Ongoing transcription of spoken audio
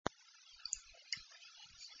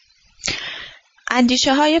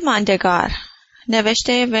اندیشه‌های ماندگار،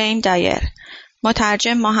 نوشته وین دایر،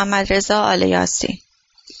 مترجم محمد رضا آلیاسی.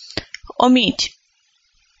 امید.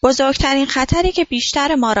 بزرگترین خطری که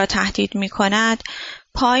بیشتر ما را تهدید می‌کند،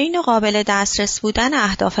 پایین و قابل دسترس بودن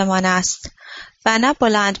اهدافمان است و نه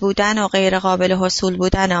بلند بودن و غیر قابل حصول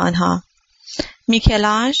بودن آنها.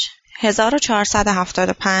 میکلانژ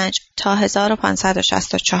 1475 تا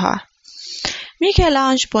 1564.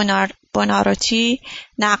 میکلانژ بوناروتی،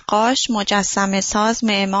 نقاش، مجسمه ساز،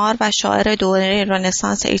 معمار و شاعر دوره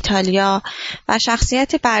رنسانس ایتالیا و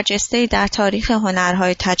شخصیت برجسته‌ای در تاریخ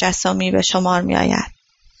هنرهای تجسمی به شمار می‌آید.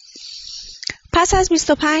 پس از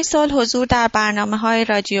 25 سال حضور در برنامه‌های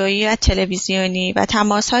رادیویی و تلویزیونی و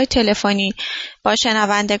تماس‌های تلفنی با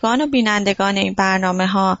شنوندگان و بینندگان این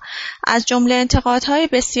برنامه‌ها، از جمله انتقادهای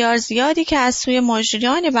بسیار زیادی که از سوی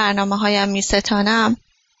مجریان برنامه‌هایم می‌ستانم،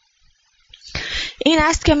 این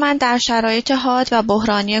است که من در شرایط حاد و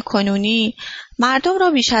بحرانی کنونی مردم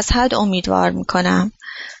را بیش از حد امیدوار می‌کنم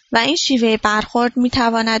و این شیوه برخورد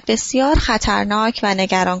می‌تواند بسیار خطرناک و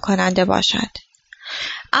نگران کننده باشد.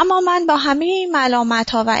 اما من با همه این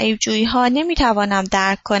ملامت‌ها و عیب‌جویی‌ها نمی‌توانم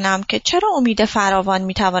درک کنم که چرا امید فراوان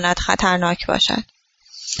می‌تواند خطرناک باشد.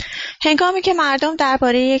 هنگامی که مردم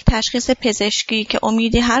درباره یک تشخیص پزشکی که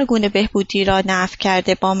امیدی هر گونه بهبودی را نفی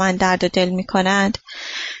کرده با من درد و دل می‌کنند،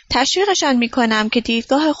 تشویقشان می‌کنم که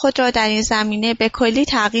دیدگاه خود را در این زمینه به کلی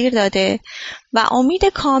تغییر داده و امید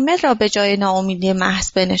کامل را به جای ناامیدی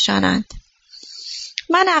محض بنشانند.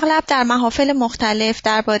 من اغلب در محافل مختلف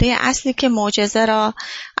درباره اصلی که معجزه را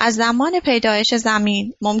از زمان پیدایش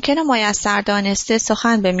زمین ممکن و میسر دانسته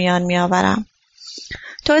سخن به میان می‌آورم.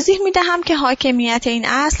 توضیح می‌دهم که حاکمیت این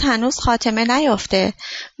اصل هنوز خاتمه نیافته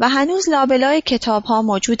و هنوز لابلای کتاب‌ها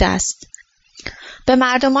موجود است. به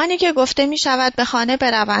مردمانی که گفته می‌شود به خانه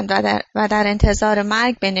بروند و در انتظار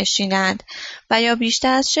مرگ بنشینند و یا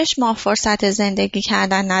بیشتر از 6 ماه فرصت زندگی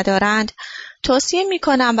کردن ندارند، توصیه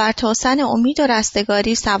می‌کنم بر توسن امید و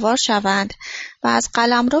رستگاری سوار شوند و از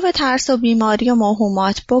قلمرو ترس و بیماری و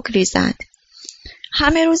موهومات بگریزند.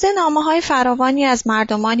 همه روزه نامه‌های فراوانی از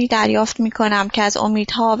مردمانی دریافت می‌کنم که از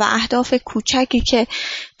امیدها و اهداف کوچکی که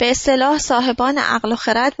به اصطلاح صاحبان عقل و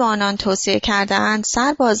خرد به آنان توصیه کرده‌اند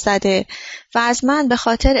سر باز زده و از من به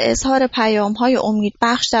خاطر اظهار پیام‌های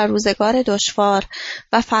امیدبخش در روزگار دشوار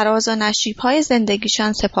و فراز و نشیب‌های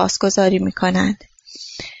زندگیشان سپاسگزاری می‌کنند.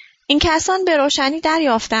 این کسان به روشنی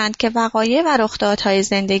دریافتند که وقایع و رخدادهای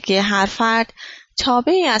زندگی هر فرد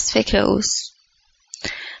تابعی از فکر اوست.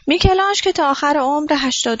 میکلانژ که تا آخر عمر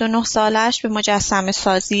 89 سالش به مجسمه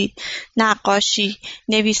سازی، نقاشی،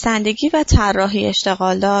 نویسندگی و طراحی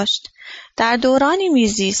اشتغال داشت، در دورانی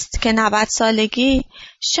میزیست که 90 سالگی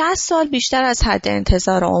 60 سال بیشتر از حد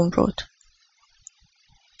انتظار عمر بود.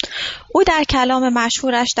 او در کلام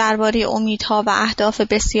مشهورش درباره امیدها و اهداف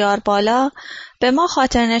بسیار بالا به ما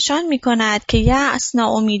خاطر نشان می‌کند که یأس،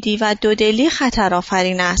 ناامیدی و دودلی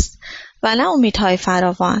خطرآفرین است و نه امیدهای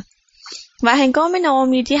فراوان. و هنگام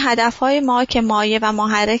ناامیدی هدفهای ما که مایه و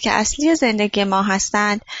محرک اصلی زندگی ما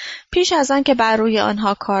هستند، پیش از آن که بر روی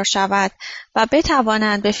آنها کار شود و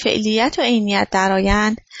بتوانند به فعلیت و عینیت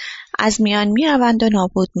درآیند، از میان می‌روند و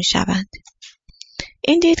نابود می‌شوند.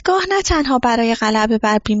 این دیدگاه نه تنها برای غلبه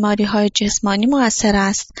بر بیماری‌های جسمانی مؤثر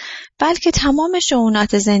است، بلکه تمام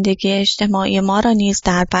شئونات زندگی اجتماعی ما را نیز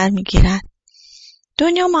در بر می‌گیرد.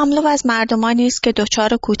 دنیا مملو از مردمانی است که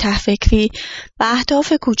دچار کوتاه‌فکری و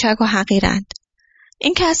اهداف کوچک و حقیرند.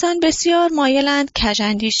 این کسان بسیار مایلند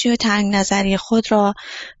کژاندیشی و تنگ نظری خود را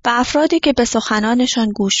به افرادی که به سخنانشان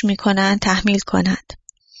گوش می‌کنند تحمیل کنند.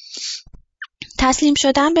 تسلیم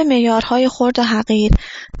شدن به معیارهای خرد و حقیر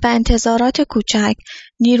و انتظارات کوچک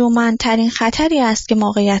نیرومندترین خطری است که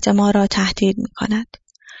موقعیت ما را تهدید می‌کند.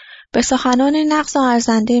 به سخنان نغز و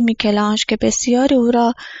ارزنده میکلانژ که بسیاری او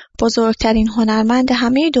را بزرگترین هنرمند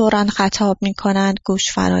همه دوران خطاب می‌کنند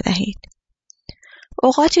گوش فرا دهید.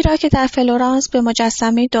 اوقاتی را که در فلورانس به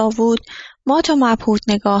مجسمه داوود مات و مبهوت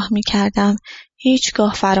نگاه می‌کردم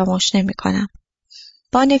هیچگاه فراموش نمی‌کنم.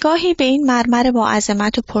 با نگاهی به این مرمر با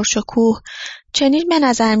عظمت و پرشکوه چنین به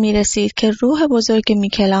نظر می‌رسید که روح بزرگ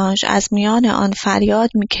میکلانژ از میان آن فریاد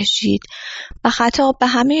می‌کشید و خطاب به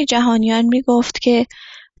همه جهانیان می‌گفت که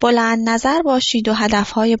بلند نظر باشید و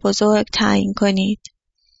هدفهای بزرگ تعیین کنید.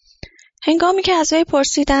 هنگامی که از وی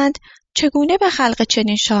پرسیدند چگونه به خلق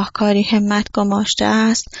چنین شاهکاری همت گماشته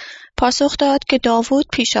است، پاسخ داد که داوود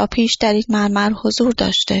پیشاپیش در این مرمر حضور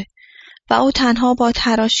داشته و او تنها با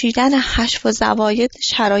تراشیدن حشو و زواید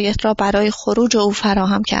شرایط را برای خروج او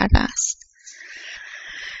فراهم کرده است.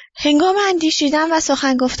 هنگام اندیشیدن و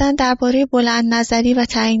سخن گفتن درباره بلند نظری و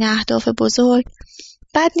تعیین اهداف بزرگ،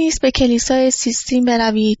 بد نیست به کلیسای سیستین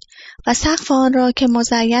بروید و سقف آن را که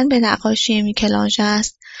مزین به نقاشی میکلانژ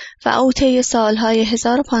است و او طی سالهای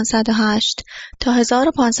 1508 تا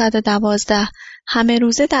 1512 همه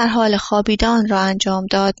روزه در حال خوابیدن را انجام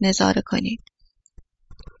داد نظاره کنید.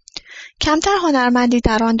 کمتر هنرمندی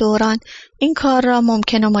در آن دوران این کار را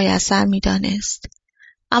ممکن و میسر می‌دانست.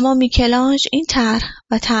 اما میکلانژ این طرح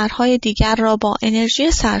و طرح‌های دیگر را با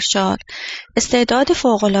انرژی سرشار، استعداد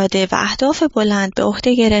فوق‌العاده و اهداف بلند به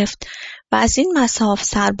عهده گرفت و از این مصاف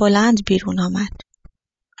سربلند بیرون آمد.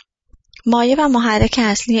 مایه و محرک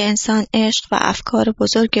اصلی انسان عشق و افکار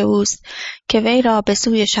بزرگ اوست که وی را به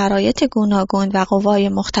سوی شرایط گوناگون و قوای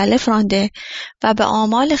مختلف رانده و به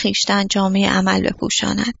آمال خویشتن جامه عمل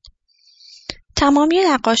بپوشاند. تمامی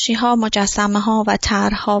نقاشی‌ها، مجسمه‌ها و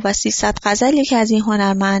طرح‌ها و 300 غزلی که از این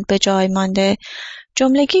هنرمند به جای مانده،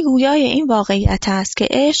 جملگی گویای این واقعیت است که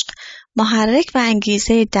عشق محرک و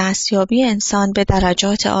انگیزه دستیابی انسان به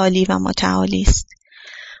درجات عالی و متعالی است.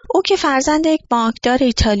 او که فرزند یک بانکدار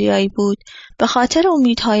ایتالیایی بود، به خاطر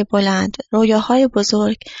امیدهای بلند، رویاهای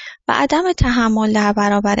بزرگ و عدم تحمل در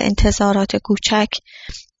برابر انتظارات کوچک،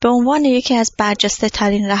 به عنوان یکی از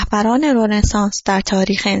برجسته‌ترین رهبران رنسانس در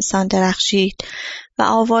تاریخ انسان درخشید و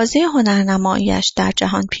آوازه هنرنمایی‌اش در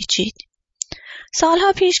جهان پیچید.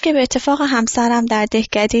 سالها پیش که به اتفاق همسرم در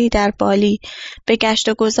دهکده‌ای در بالی به گشت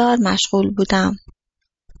و گذار مشغول بودم،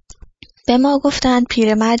 به ما گفتند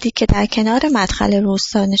پیرمردی که در کنار مدخل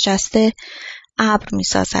روستا نشسته ابر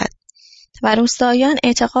می‌سازد و روستاییان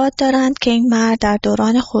اعتقاد دارند که این مرد در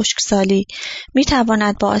دوران خشکسالی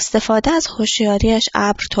می‌تواند با استفاده از هوشیاریش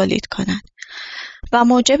ابر تولید کند و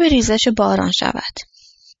موجب ریزش باران شود.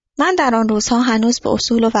 من در آن روزها هنوز به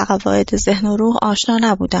اصول و قواعد ذهن و روح آشنا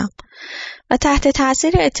نبودم و تحت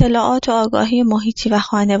تأثیر اطلاعات و آگاهی محیطی و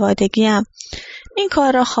خانوادگیم این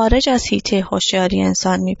کار را خارج از حیطه هوشیاری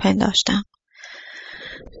انسان می‌پنداشتم.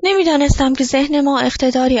 نمی‌دانستم که ذهن ما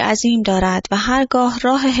اقتداری عظیم دارد و هرگاه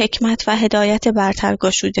راه حکمت و هدایت برتر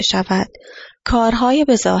گشوده شود، کارهای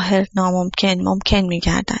به ظاهر ناممکن ممکن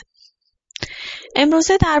می‌گردد.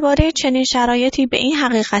 امروزه درباره چنین شرایطی به این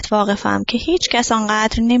حقیقت واقفم که هیچ کس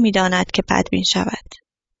آنقدر نمی‌داند که بدبین شود.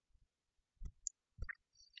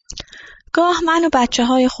 گاه من و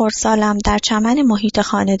بچه‌های خردسالم در چمن محیط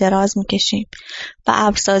خانه دراز می‌کشیم و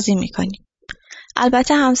ابرسازی می‌کنیم.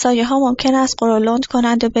 البته همسایه‌ها ممکن است قرولند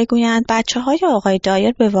کنند و بگویند بچه‌های آقای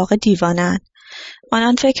دایر به واقع دیوانه‌اند.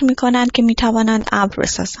 آنان فکر می‌کنند که می‌توانند ابر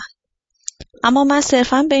بسازند. اما من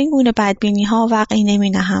صرفاً به این گونه بدبینی‌ها وقعی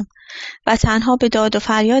نمی‌نهم و تنها به داد و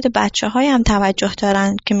فریاد بچه‌هایم توجه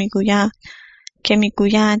دارند که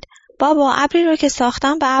می‌گویند بابا ابری رو که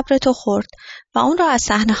ساختم به ابر تو خورد و اون را از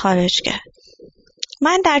صحنه خارج کرد.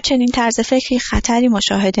 من در چنین طرز فکری خطری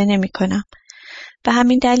مشاهده نمی‌کنم. به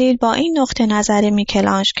همین دلیل با این نقطه نظر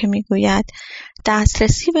میکلانژ که میگوید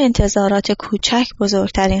دسترسی به انتظارات کوچک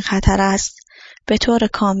بزرگترین خطر است، به طور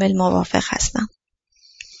کامل موافق هستم.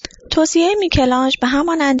 توصیه میکلانژ به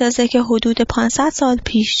همان اندازه که حدود 500 سال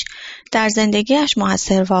پیش در زندگیش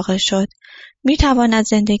مؤثر واقع شد، میتواند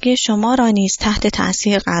زندگی شما را نیز تحت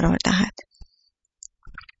تأثیر قرار دهد.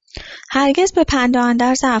 هرگز به پند و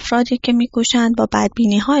اندرز افرادی که می‌کوشند با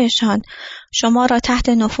بدبینی‌هایشان شما را تحت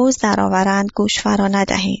نفوذ درآورند گوش فرا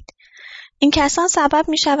ندهید. این کسان سبب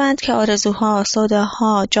می‌شوند که آرزوها،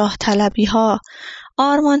 سوداها، جاه طلبی‌ها،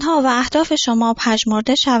 آرمان‌ها و اهداف شما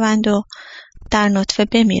پژمرده شوند و در نطفه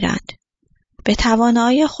بمیرند. به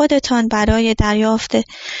توانایی خودتان برای دریافت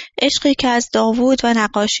عشقی که از داوود و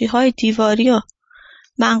نقاشی‌های دیواری و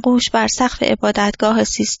منقوش بر سقف عبادتگاه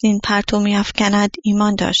سیستین پرتو می‌افکند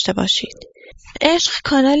ایمان داشته باشید. عشق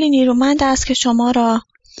کانالی نیرومند است که شما را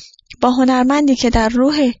با هنرمندی که در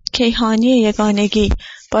روح کیهانی یگانگی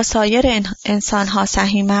با سایر انسان‌ها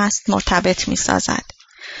سهیم است مرتبط می‌سازد.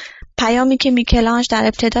 پیامی که میکلانژ در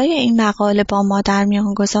ابتدای این مقاله با ما در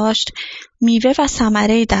میان گذاشت میوه و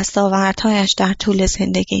ثمره دستاوردهایش در طول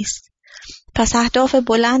زندگی است. پس اهداف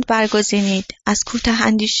بلند برگزینید، از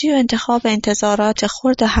کوتاه‌اندیشی و انتخاب انتظارات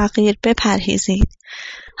خرد و حقیر بپرهیزید.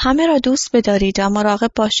 همه را دوست بدارید و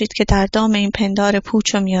مراقب باشید که در دام این پندار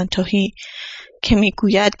پوچ و میان تهی که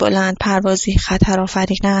میگوید بلند پروازی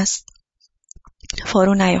خطرآفرین است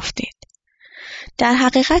فرو نیفتید. در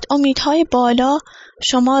حقیقت امیدهای بالا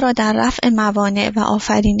شما را در رفع موانع و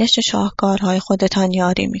آفرینش شاهکارهای خودتان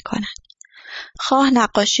یاری می‌کنند. خواه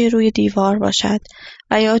نقاشی روی دیوار باشد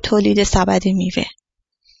و یا تولید سبد میوه.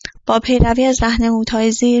 با پیروی از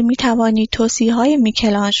راهنمودهای زیر می توانید توصیه‌های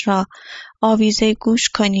میکلانژ را آویزه گوش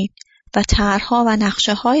کنید و طرح‌ها و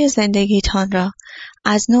نقشه‌های زندگیتان را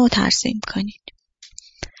از نو ترسیم کنید.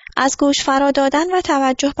 از گوش فرا دادن و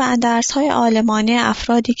توجه به اندرزهای عالمانه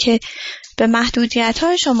افرادی که به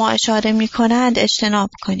محدودیت‌های شما اشاره می‌کنند اجتناب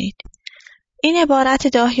کنید. این عبارت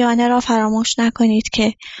داهیانه را فراموش نکنید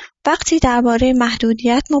که وقتی درباره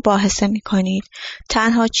محدودیت مباحثه می‌کنید،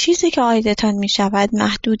 تنها چیزی که عایدتان می‌شود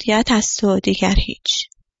محدودیت است و دیگر هیچ.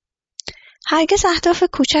 هرگز اهداف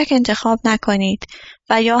کوچک انتخاب نکنید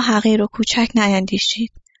و یا حقیر و کوچک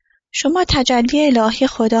نیندیشید. شما تجلی الهی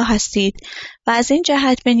خدا هستید و از این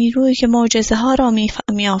جهت به نیرویی که معجزه‌ها را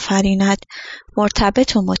می‌آفریند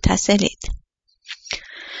مرتبط و متصلید.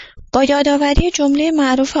 با یادآوری جمله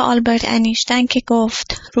معروف آلبرت انیشتین که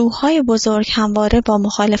گفت روح‌های بزرگ همواره با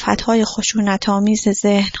مخالفت‌های خشونت‌آمیز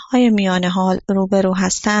ذهن‌های میان حال روبرو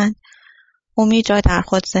هستند، امید را در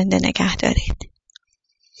خود زنده نگه دارید.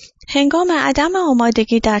 هنگام عدم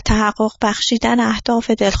آمادگی در تحقق بخشیدن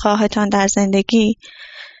اهداف دلخواهتان در زندگی،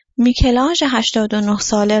 میکلانژ 89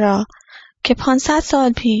 ساله را که 500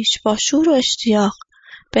 سال پیش با شور و اشتیاق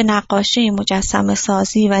به نقاشی، مجسمه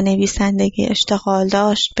سازی و نویسندگی اشتغال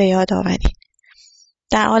داشت به یاد آورید.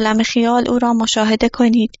 در عالم خیال او را مشاهده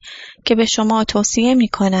کنید که به شما توصیه می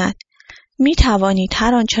کند می توانید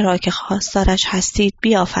هر آنچه را که خواستارش هستید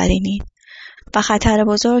بیافرینید و خطر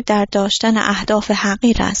بزرگ در داشتن اهداف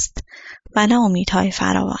حقیر است و نه امیدهای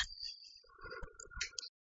فراوان.